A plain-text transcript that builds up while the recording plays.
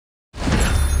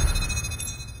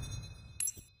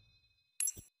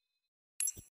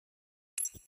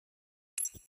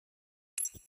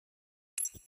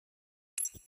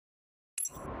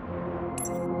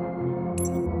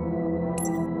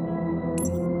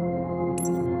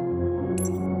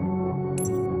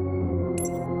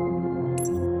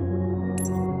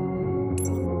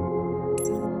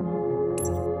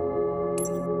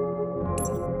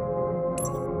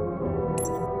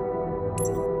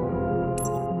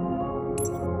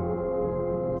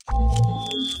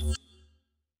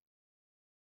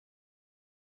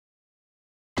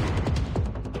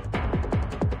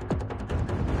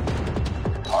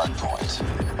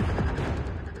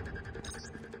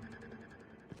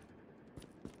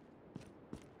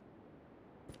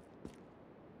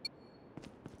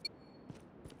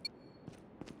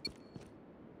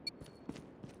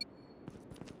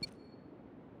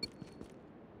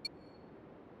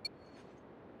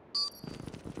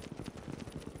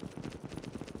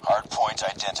Hardpoint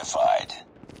identified.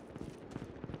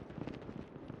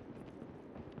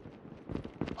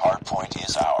 Hardpoint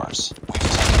is ours. We've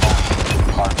taken the lead.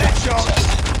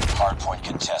 Hardpoint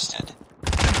contested.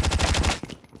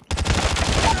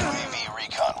 UAV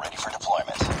recon ready for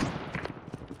deployment.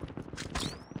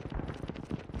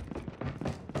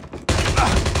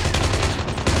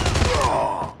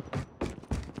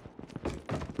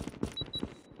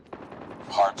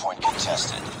 Hardpoint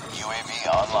contested. UAV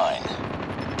online.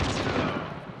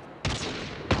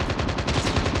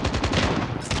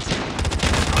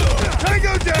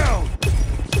 Tango down!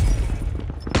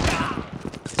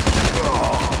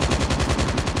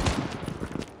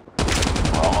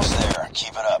 We're almost there.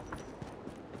 Keep it up.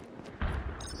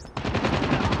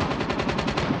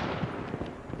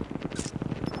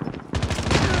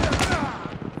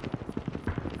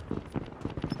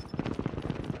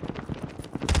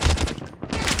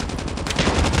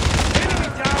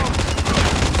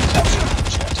 Capture the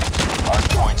objective.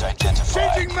 Hardpoint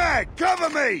identified. Changing mag! Cover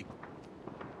me!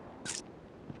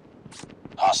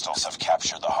 Hostiles have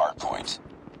captured the hardpoint.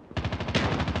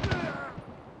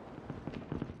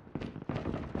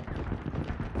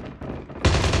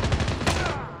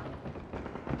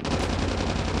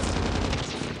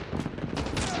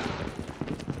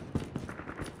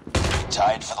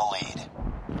 Tied for the lead.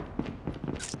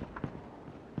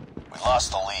 We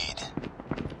lost the lead.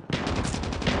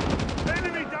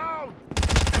 Enemy down!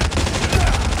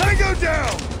 Tango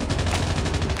down!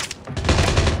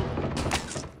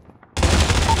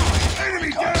 Enemy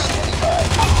Recon down! standing by.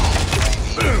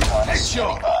 UAV recon is Headshot.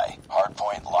 standing by.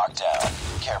 Hardpoint locked down.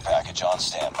 Care package on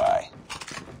standby.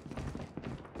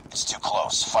 It's too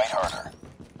close. Fight harder.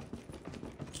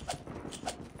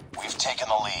 We've taken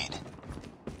the lead.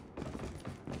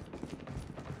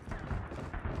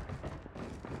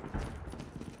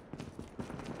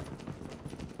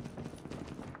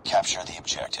 Capture the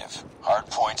objective.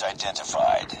 Hardpoint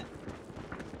identified.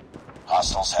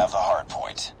 Hostiles have the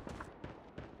hardpoint.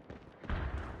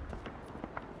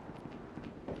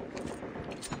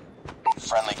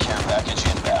 Friendly care package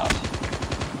inbound.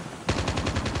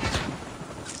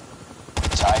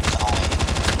 Tied for the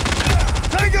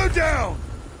lead. Tango down!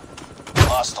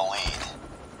 Lost the lead.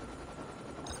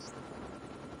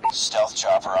 Stealth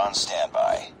chopper on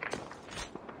standby.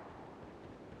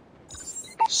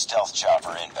 Stealth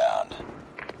chopper inbound.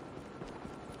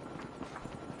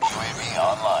 UAV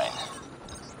online.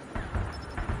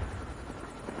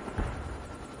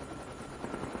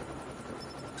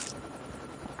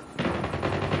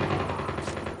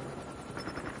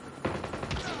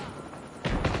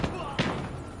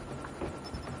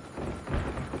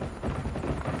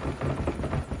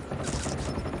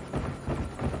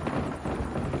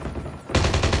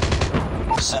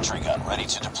 Sentry gun ready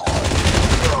to deploy.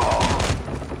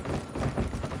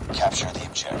 Capture the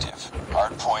objective.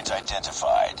 Hardpoint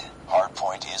identified.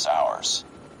 Hardpoint is ours.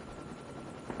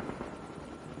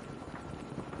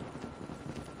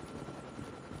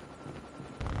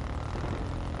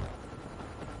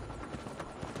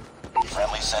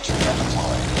 Friendly sentry gun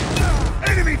deployed.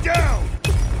 Enemy down!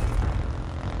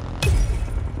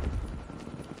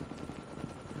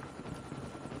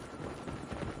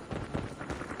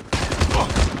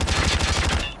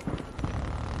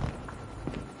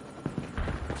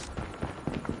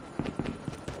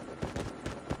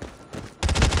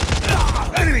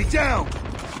 Enemy down!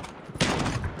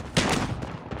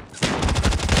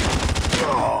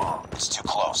 It's too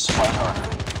close. Fight harder.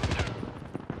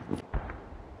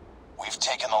 We've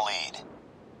taken the lead.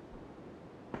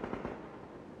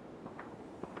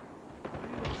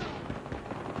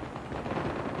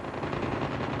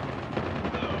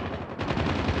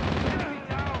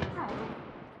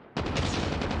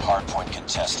 Hardpoint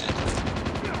contested.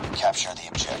 Capture the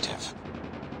objective.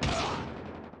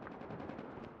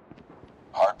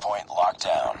 Hardpoint locked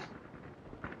down.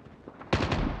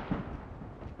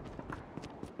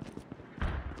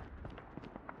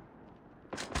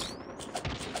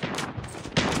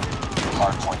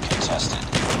 Hardpoint contested.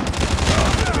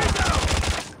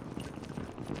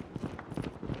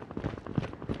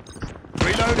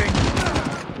 Reloading!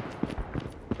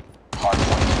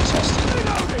 Hardpoint contested.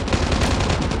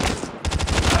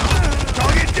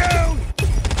 Target down!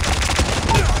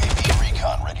 UAV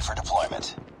recon ready for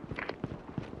deployment.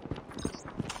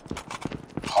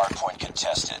 Hardpoint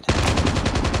contested.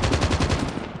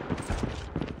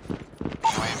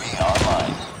 UAV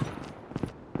online.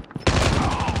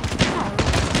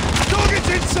 Target's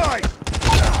in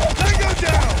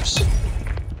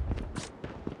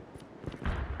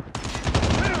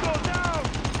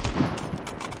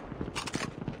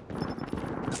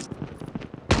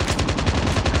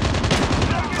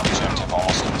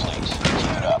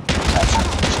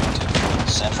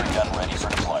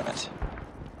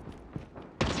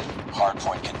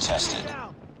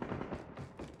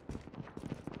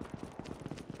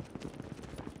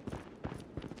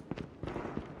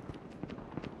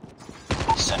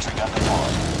Sentry gun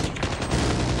deployed.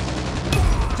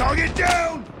 Target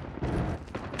down!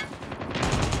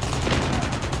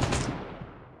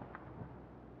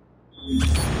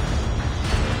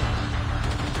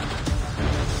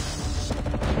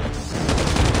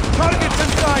 Target's in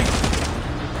sight!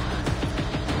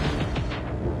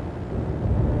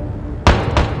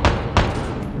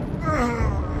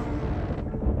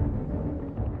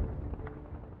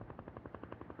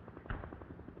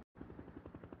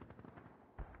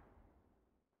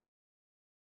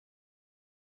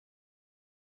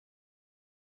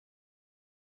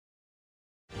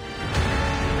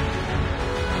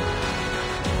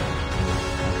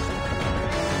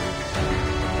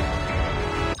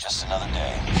 Just another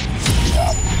day. Good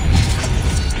job.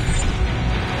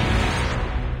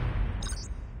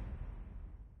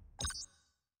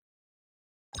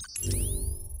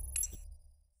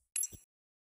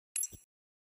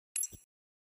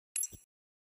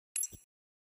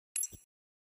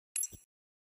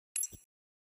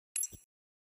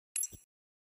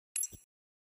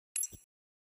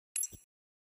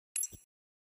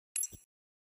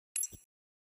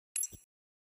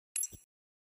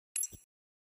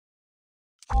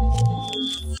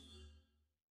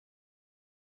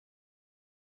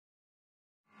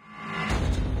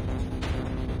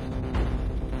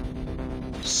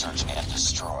 Search and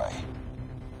destroy.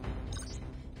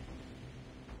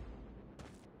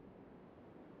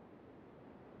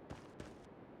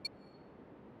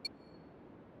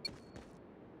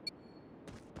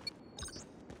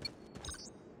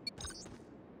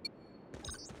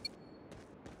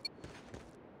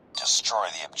 Destroy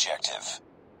the objective.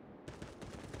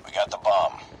 We got the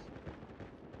bomb.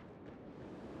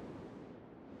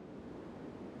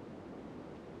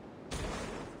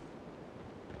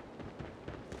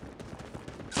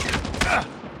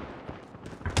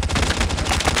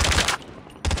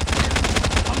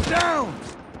 I'm down!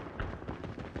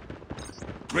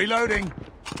 Reloading.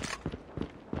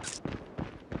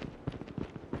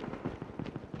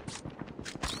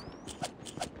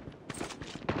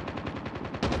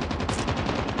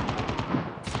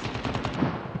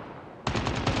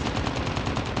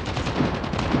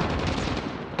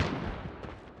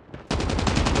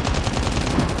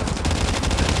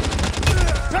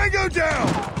 Tango down!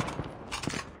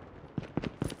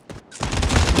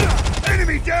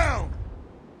 Enemy down!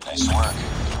 Nice work.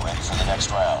 Get ready for the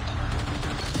next round.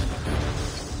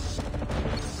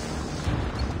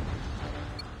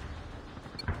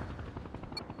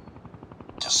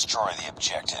 Destroy the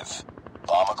objective.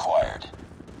 Bomb acquired.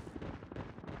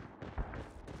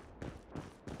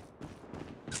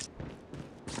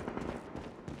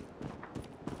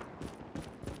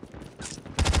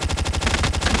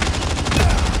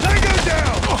 Tango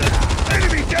down!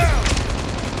 Enemy down!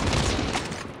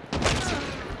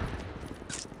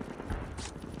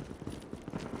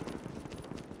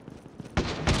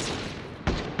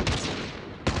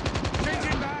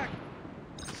 Changing back!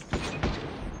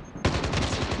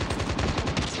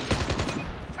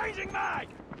 Changing mag!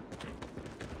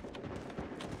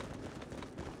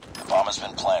 The bomb has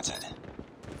been planted.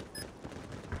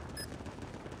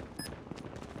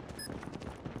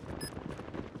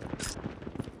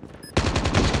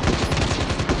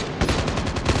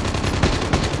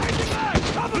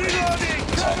 Reloading!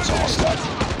 Time's almost up.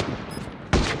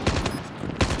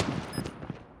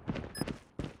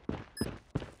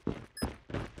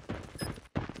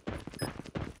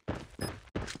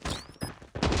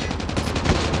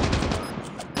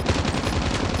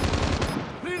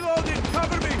 Reloading!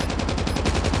 Cover me!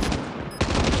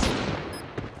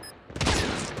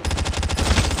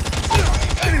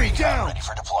 Enemy down! Ready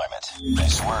for deployment.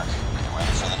 Nice work. Get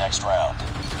ready for the next round.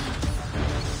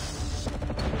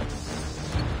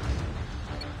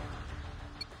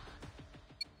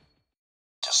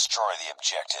 Destroy the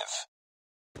objective.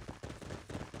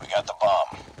 We got the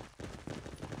bomb.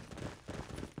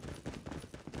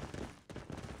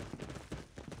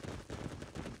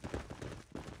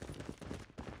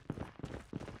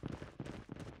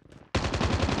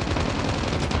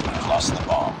 We lost the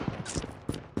bomb.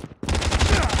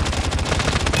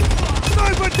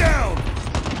 Sniper down!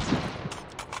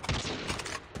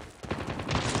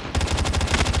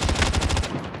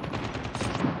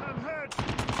 I'm hurt.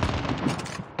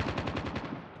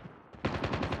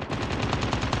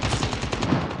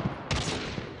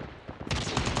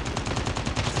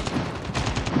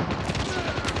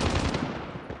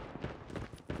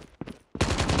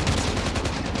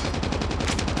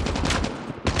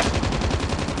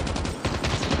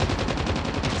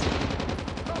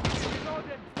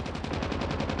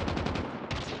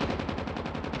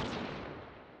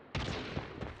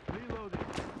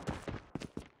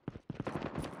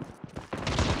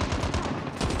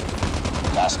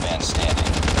 Last man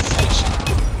standing. Finish it.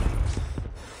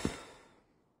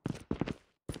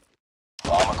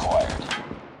 Bomb acquired.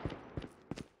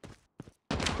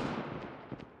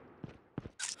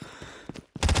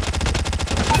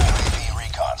 UAV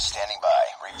recon standing by.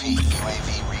 Repeat,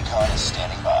 UAV recon is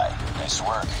standing by. Nice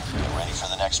work. Get ready for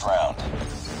the next round.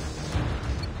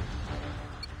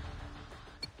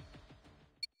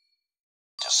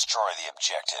 Destroy the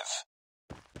objective.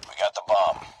 We got the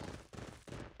bomb.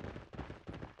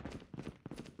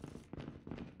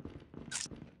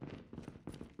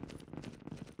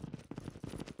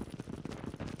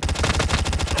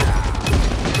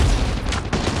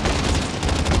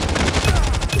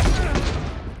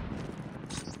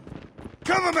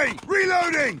 Cover me!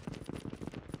 Reloading!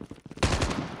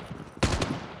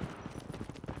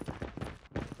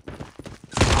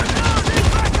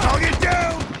 Target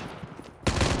down!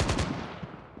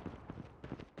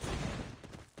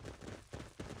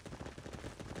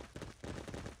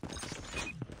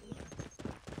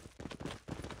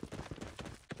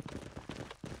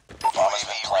 Bomb has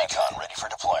been planted. Ready for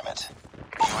deployment.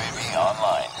 UAV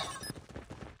online.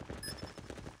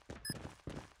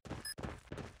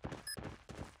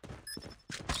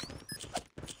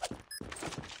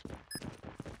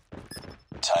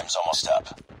 Time's almost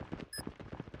up.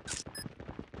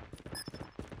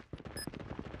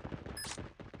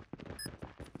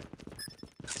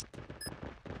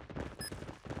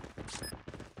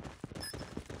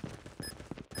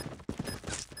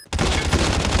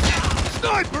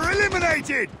 Sniper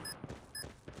eliminated!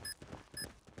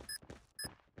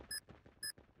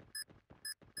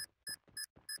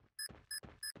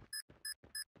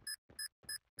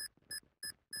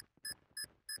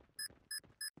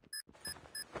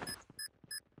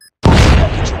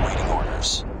 Package awaiting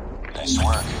orders. Nice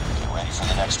work. Get ready for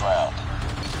the next round.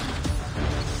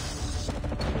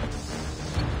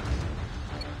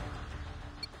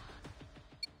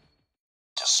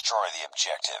 Destroy the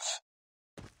objective.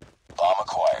 Bomb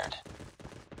acquired.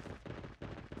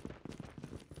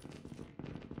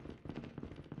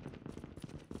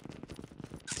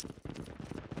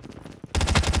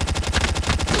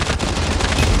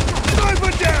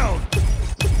 Sniper down!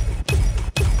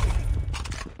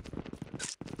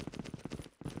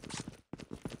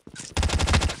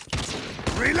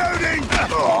 Reloading!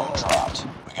 Bomb dropped.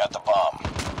 We got the bomb.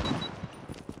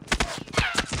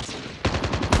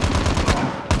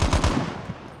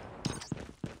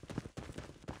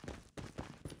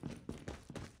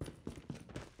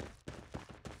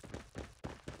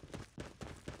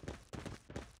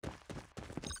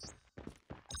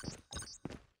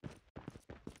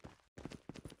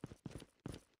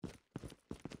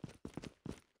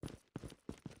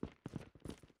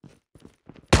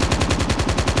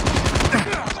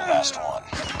 Last one.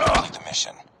 Complete the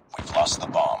mission. We've lost the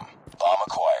bomb. Bomb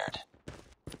acquired.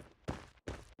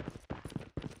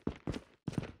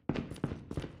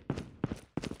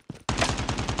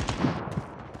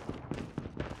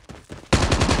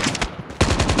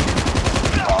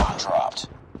 Bomb dropped.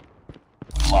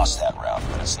 Lost that round,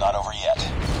 but it's not over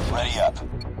yet. Ready up.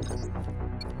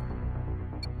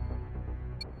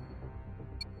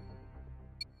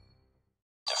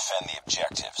 Defend the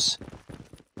objectives.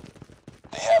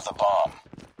 They have the bomb.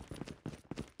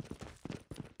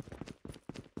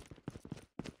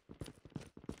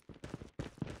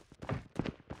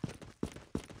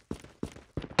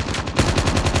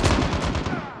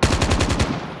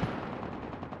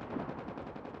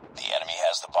 The enemy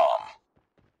has the bomb.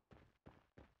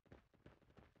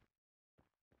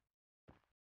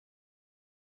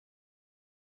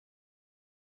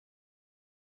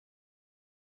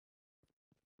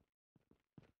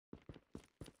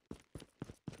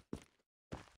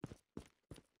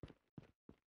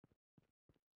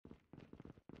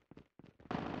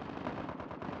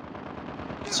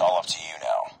 It's all up to you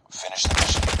now. Finish the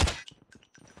mission.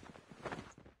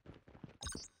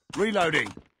 Reloading!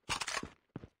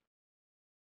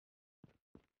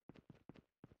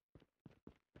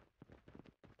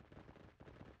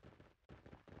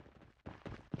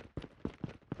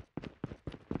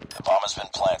 The bomb has been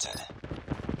planted.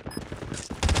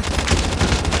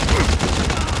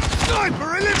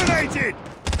 Sniper eliminated!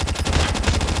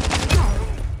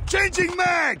 Changing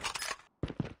mag!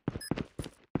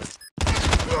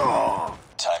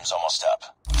 Time's almost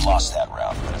up. Lost that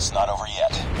round, but it's not over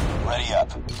yet. Ready up.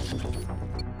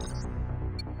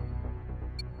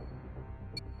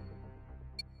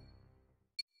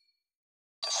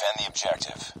 Defend the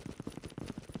objective.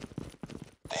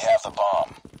 They have the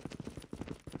bomb.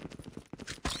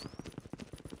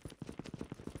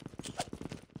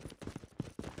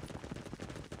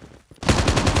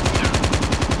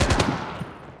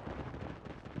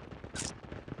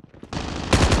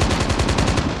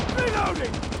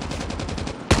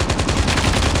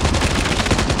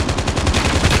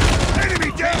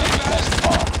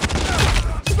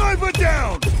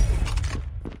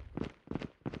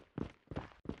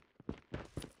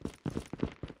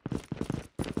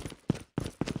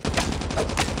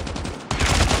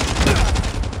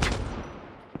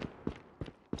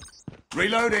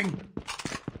 Reloading.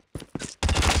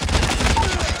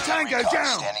 Tango Recon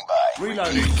down. standing by.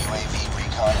 Reloading. UAV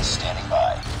recon is standing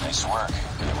by. Nice work.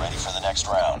 Get ready for the next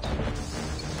round.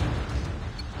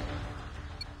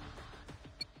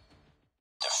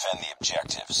 Defend the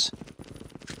objectives.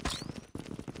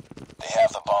 They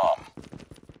have the bomb.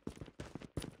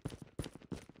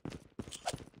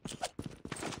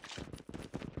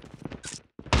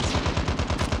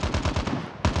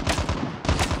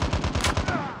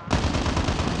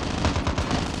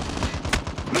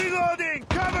 Reloading.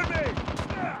 Cover me.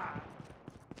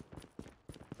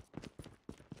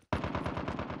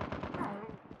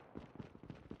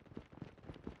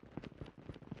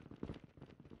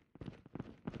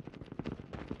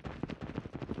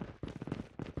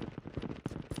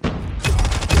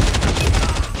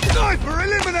 Sniper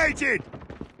eliminated!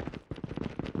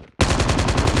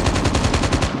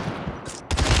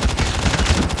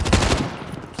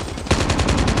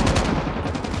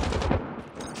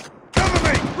 Cover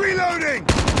me! Reloading!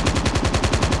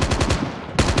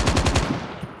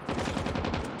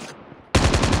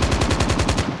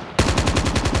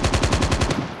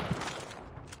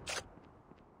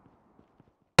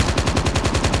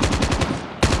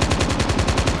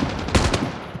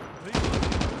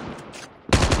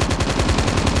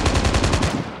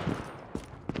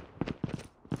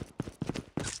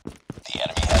 The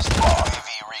enemy has the bomb. UAV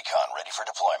recon ready for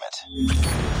deployment.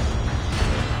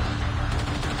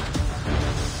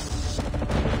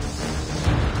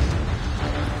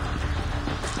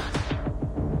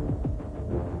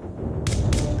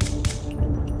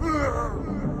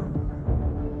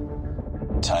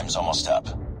 Time's almost up.